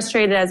feeling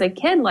frustrated as a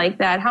kid like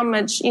that, how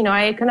much,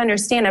 I can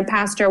understand a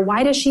pastor,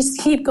 why does she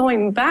keep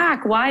going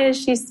back? Why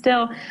is she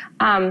still?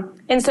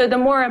 And so the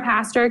more a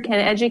pastor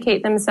can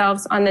educate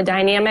themselves on the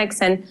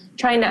dynamics and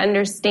trying to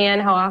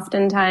understand how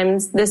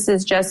oftentimes this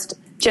is just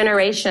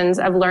generations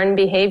of learned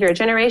behavior,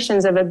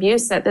 generations of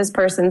abuse that this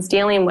person's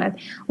dealing with.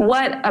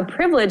 What a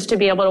privilege to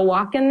be able to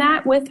walk in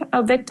that with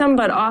a victim,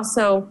 but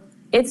also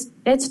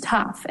it's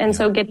tough. And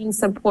so getting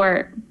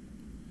support.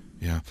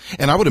 Yeah.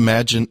 And I would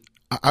imagine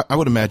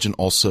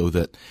also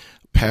that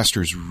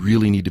pastors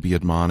really need to be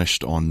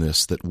admonished on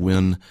this, that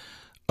when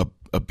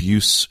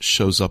abuse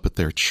shows up at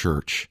their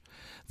church,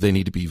 they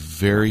need to be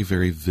very,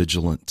 very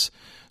vigilant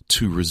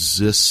to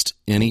resist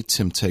any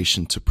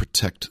temptation to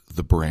protect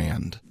the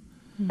brand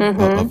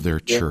of their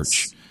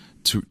church,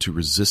 to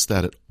resist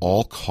that at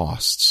all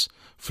costs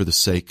for the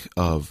sake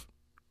of,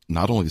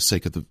 not only the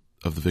sake of the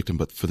victim,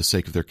 but for the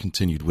sake of their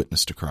continued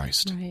witness to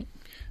Christ. Right.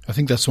 I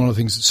think that's one of the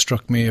things that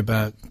struck me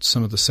about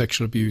some of the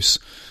sexual abuse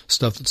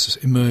stuff that's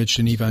emerged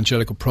in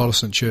evangelical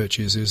Protestant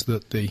churches, is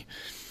that the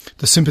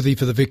sympathy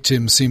for the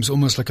victim seems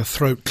almost like a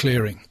throat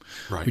clearing,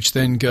 right, which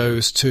then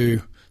goes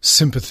to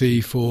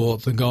sympathy for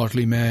the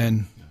godly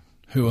men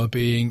who are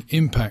being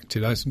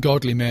impacted,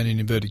 godly men in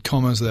inverted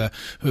commas there,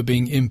 who are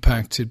being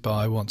impacted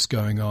by what's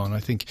going on.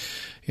 I think,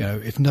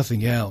 if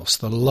nothing else,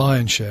 the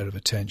lion's share of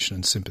attention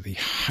and sympathy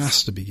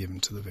has to be given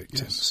to the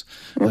victims.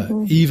 Yes.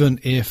 Even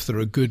if there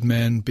are good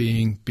men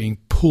being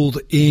pulled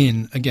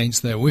in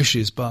against their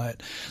wishes by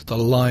it, the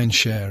lion's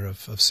share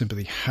of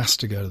sympathy has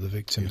to go to the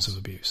victims of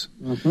abuse.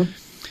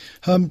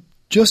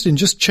 Justin,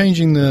 just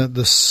changing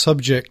the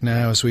subject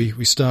now as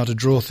we start to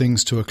draw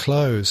things to a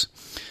close.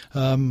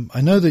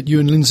 I know that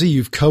you and Lindsay,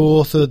 you've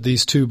co-authored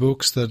these two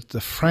books that are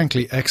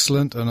frankly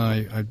excellent, and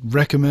I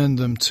recommend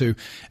them to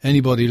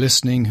anybody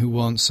listening who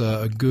wants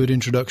a good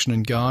introduction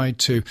and guide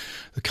to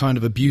the kind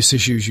of abuse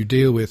issues you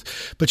deal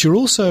with. But you're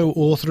also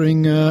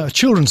authoring a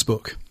children's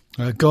book,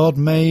 God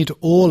Made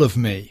All of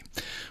Me.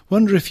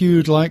 Wonder if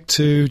you'd like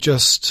to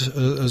just,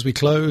 as we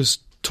close,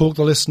 talk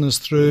the listeners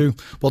through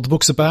what the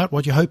book's about,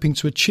 what you're hoping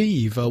to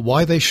achieve,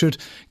 why they should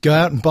go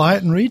out and buy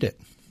it and read it.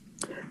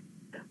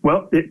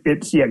 Well,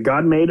 it's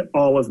God Made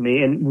All of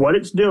Me. And what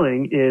it's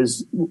doing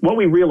is, what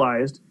we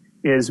realized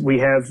is we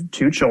have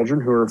two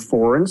children who are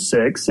 4 and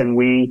 6, and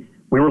we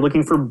were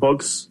looking for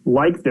books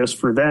like this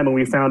for them, and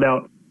we found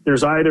out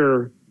there's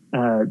either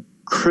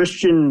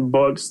Christian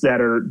books that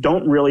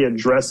don't really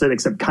address it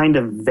except kind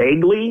of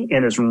vaguely,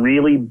 and it's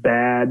really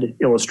bad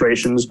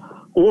illustrations,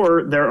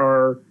 or there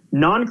are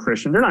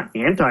non-Christian. They're not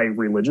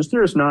anti-religious.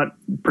 They're not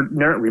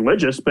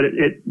religious, but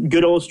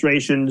good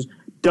illustrations,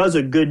 does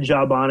a good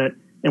job on it.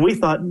 And we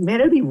thought, man,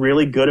 it'd be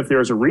really good if there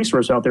was a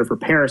resource out there for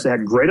parents that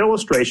had great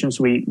illustrations.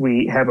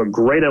 We have a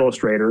great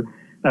illustrator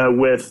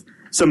with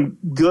some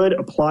good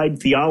applied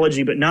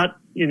theology, but not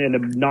in an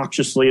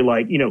obnoxiously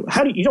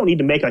you don't need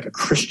to make like a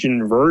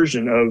Christian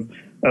version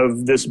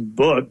of this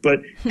book, but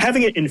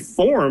having it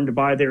informed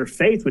by their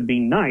faith would be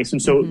nice.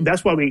 And so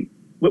that's why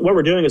what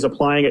we're doing is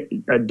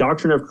applying a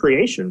doctrine of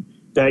creation,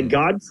 that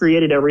God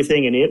created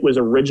everything and it was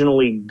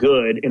originally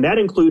good. And that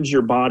includes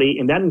your body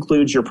and that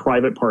includes your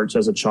private parts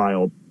as a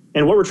child.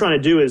 And what we're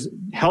trying to do is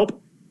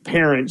help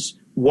parents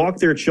walk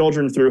their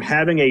children through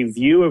having a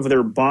view of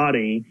their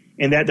body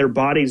and that their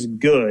body's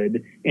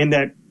good, and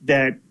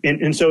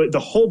and so the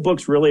whole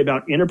book's really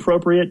about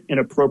inappropriate and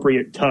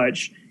appropriate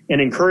touch,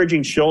 and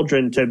encouraging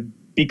children to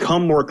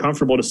become more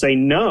comfortable to say,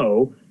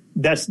 no,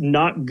 that's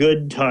not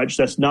good touch,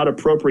 that's not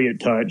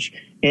appropriate touch,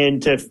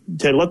 and to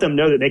let them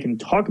know that they can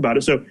talk about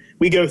it. So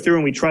we go through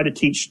and we're trying to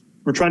teach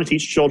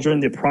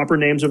children the proper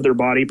names of their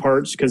body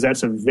parts, because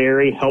that's a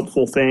very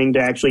helpful thing to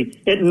actually,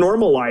 it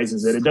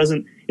normalizes it. It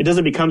doesn't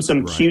become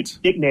some cute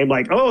nickname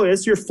like, oh,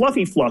 it's your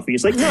fluffy.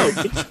 It's like, no,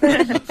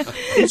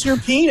 it's your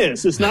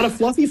penis. It's not a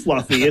fluffy. It's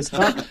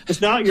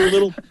not your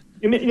little.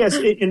 I mean, yes,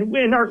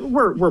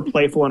 we're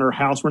playful in our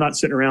house. We're not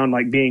sitting around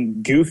like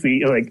being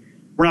goofy. Like,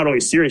 we're not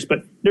always serious, but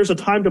there's a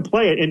time to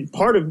play it, and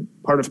part of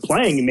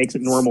playing makes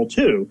it normal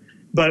too.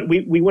 But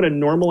we want to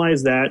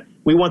normalize that.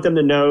 We want them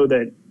to know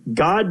that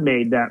God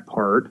made that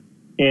part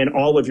and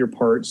all of your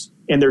parts,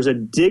 and there's a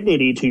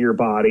dignity to your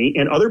body,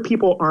 and other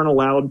people aren't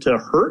allowed to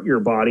hurt your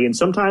body. And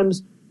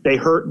sometimes they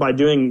hurt by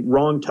doing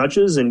wrong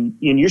touches, and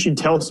you should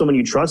tell someone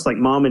you trust, like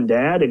mom and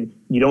dad, and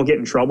you don't get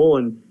in trouble.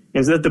 And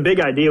so that the big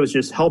idea was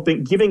just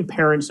giving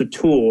parents a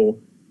tool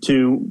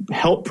to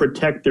help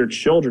protect their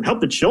children,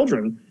 help the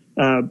children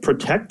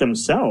protect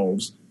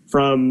themselves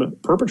from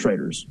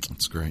perpetrators.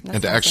 That's great.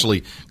 And to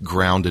actually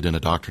ground it in a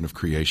doctrine of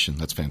creation.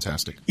 That's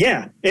fantastic.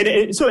 Yeah.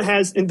 And so it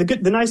has, and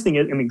the nice thing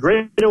is, I mean,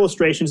 great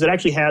illustrations. It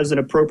actually has an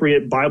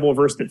appropriate Bible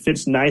verse that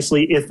fits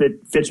nicely if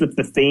it fits with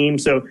the theme.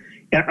 So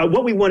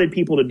what we wanted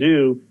people to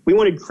do, we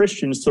wanted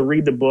Christians to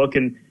read the book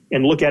and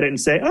look at it and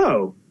say,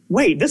 oh,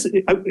 wait, this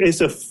is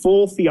a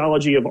full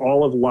theology of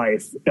all of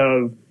life,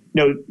 of,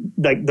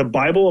 like the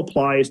Bible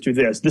applies to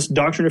this. This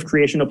doctrine of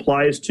creation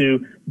applies to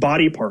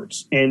body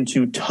parts and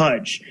to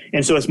touch.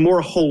 And so it's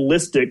more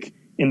holistic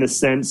in the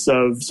sense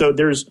of, so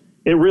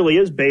it really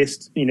is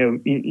based,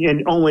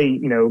 in only,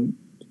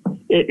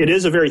 it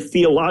is a very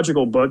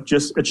theological book,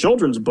 just a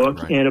children's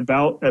book, and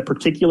about a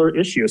particular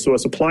issue. So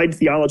it's applied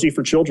theology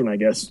for children, I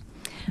guess.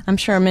 I'm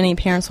sure many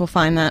parents will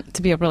find that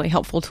to be a really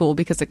helpful tool,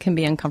 because it can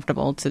be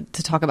uncomfortable to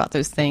talk about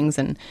those things,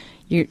 and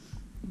you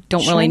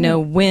don't really know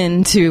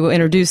when to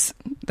introduce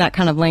that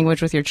kind of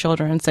language with your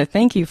children. So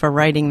thank you for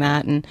writing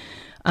that. And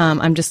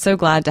I'm just so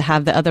glad to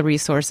have the other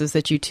resources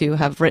that you two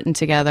have written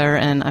together.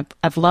 And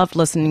I've loved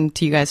listening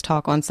to you guys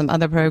talk on some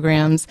other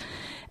programs.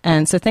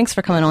 And so thanks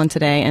for coming on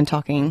today and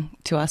talking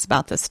to us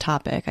about this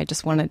topic. I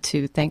just wanted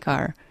to thank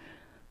our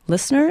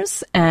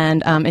listeners.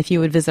 And if you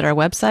would visit our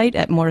website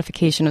at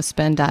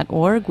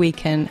mortificationofspin.org, we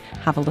can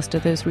have a list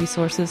of those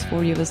resources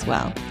for you as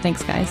well.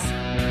 Thanks, guys.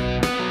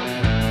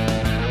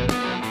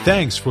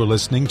 Thanks for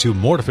listening to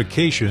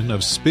Mortification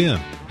of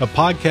Spin, a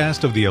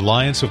podcast of the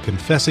Alliance of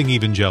Confessing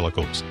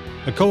Evangelicals,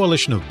 a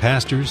coalition of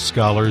pastors,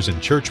 scholars, and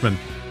churchmen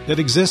that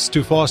exists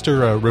to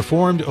foster a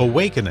reformed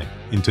awakening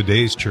in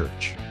today's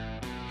church.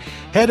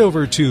 Head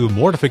over to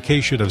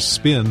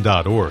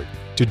mortificationofspin.org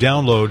to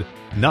download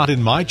Not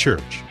in My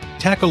Church,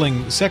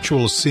 Tackling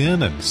Sexual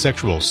Sin and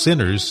Sexual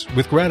Sinners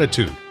with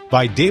Gratitude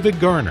by David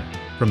Garner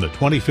from the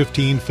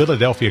 2015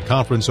 Philadelphia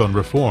Conference on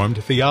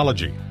Reformed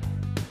Theology.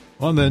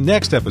 On the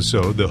next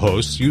episode, the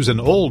hosts use an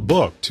old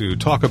book to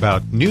talk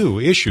about new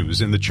issues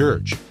in the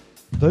church.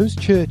 Those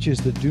churches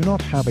that do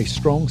not have a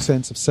strong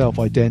sense of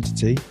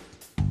self-identity,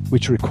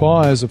 which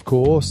requires, of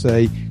course,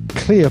 a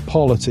clear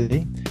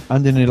polity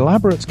and an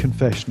elaborate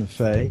confession of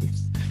faith,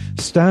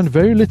 stand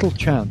very little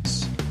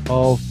chance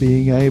of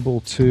being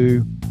able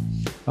to,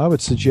 I would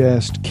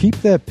suggest, keep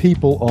their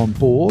people on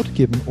board,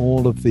 given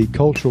all of the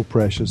cultural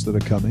pressures that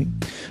are coming,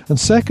 and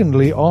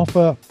secondly,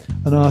 offer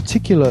an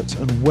articulate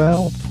and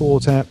well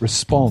thought out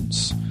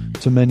response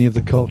to many of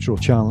the cultural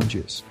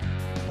challenges.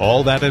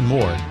 All that and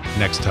more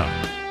next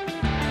time.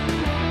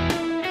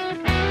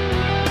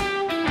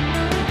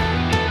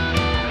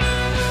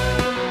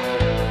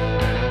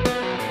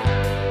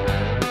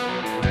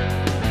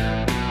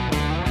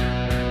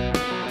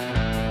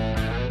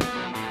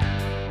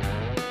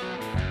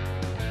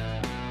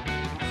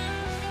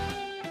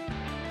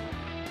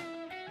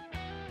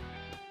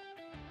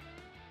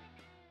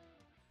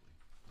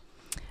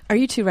 Are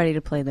you two ready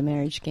to play the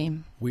marriage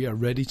game? We are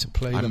ready to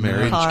play I'm the married.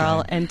 marriage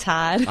Carl game. and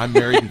Todd. I'm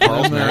married and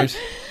Carl's married.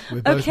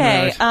 We're both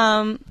Okay,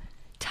 married.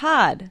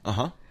 Todd.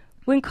 Uh-huh.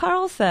 When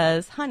Carl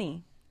says,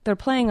 honey, they're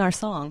playing our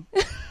song.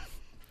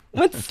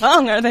 What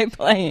song are they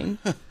playing?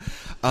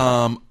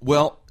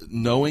 Well,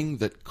 knowing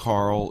that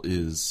Carl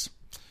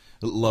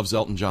loves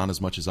Elton John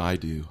as much as I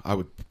do, I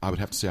would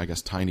have to say, I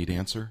guess, Tiny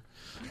Dancer.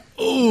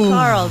 Ooh.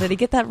 Carl, did he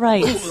get that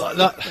right?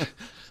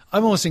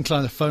 I'm almost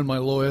inclined to phone my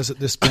lawyers at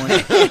this point.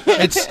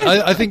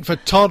 I think for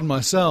Todd and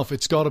myself,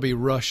 it's got to be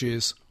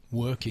Rush's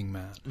Working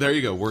Man. There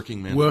you go,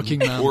 Working Man. Working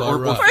Man by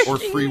Rush. Or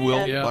Free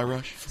Will by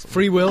Rush.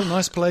 Free Will,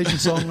 nice Pelagian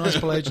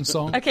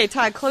song. Okay,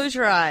 Todd, close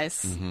your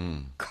eyes.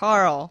 Mm-hmm.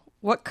 Carl,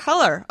 what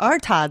color are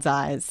Todd's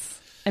eyes?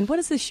 And what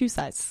is his shoe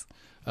size?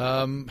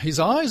 His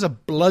eyes are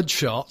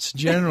bloodshot,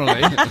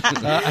 generally.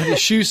 And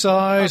his shoe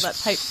size... All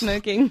that pipe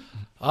smoking.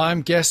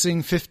 I'm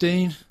guessing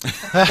 15.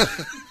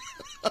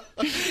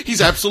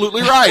 He's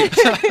absolutely right.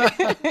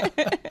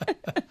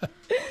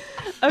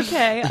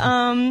 Okay,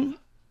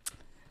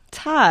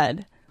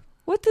 Todd,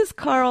 what does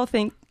Carl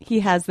think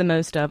he has the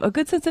most of? A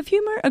good sense of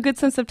humor, a good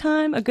sense of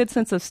time, a good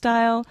sense of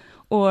style,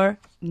 or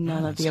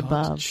none of the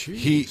above?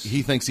 He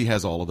thinks he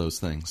has all of those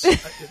things.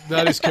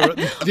 That is correct.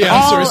 The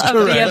answer is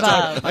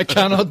correct. I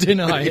cannot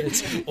deny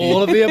it.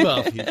 All of the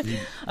above.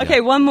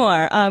 Okay, one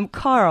more.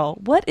 Carl,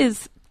 what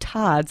is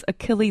Todd's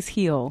Achilles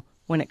heel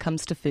when it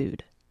comes to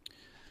food?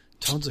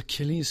 Todd's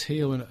Achilles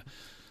heel and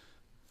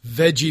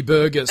veggie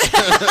burgers.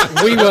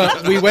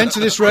 We went to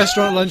this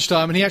restaurant at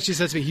lunchtime, and he actually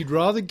said to me he'd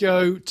rather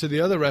go to the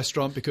other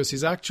restaurant because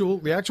the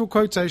actual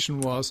quotation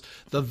was,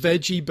 "The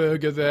veggie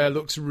burger there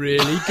looks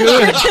really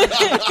good."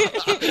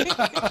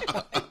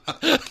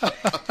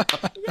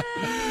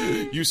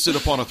 You sit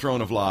upon a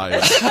throne of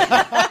lies.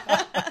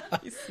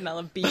 You smell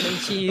of beef and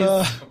cheese.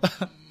 All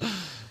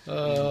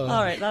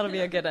right, that'll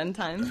be a good end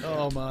time.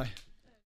 Oh my.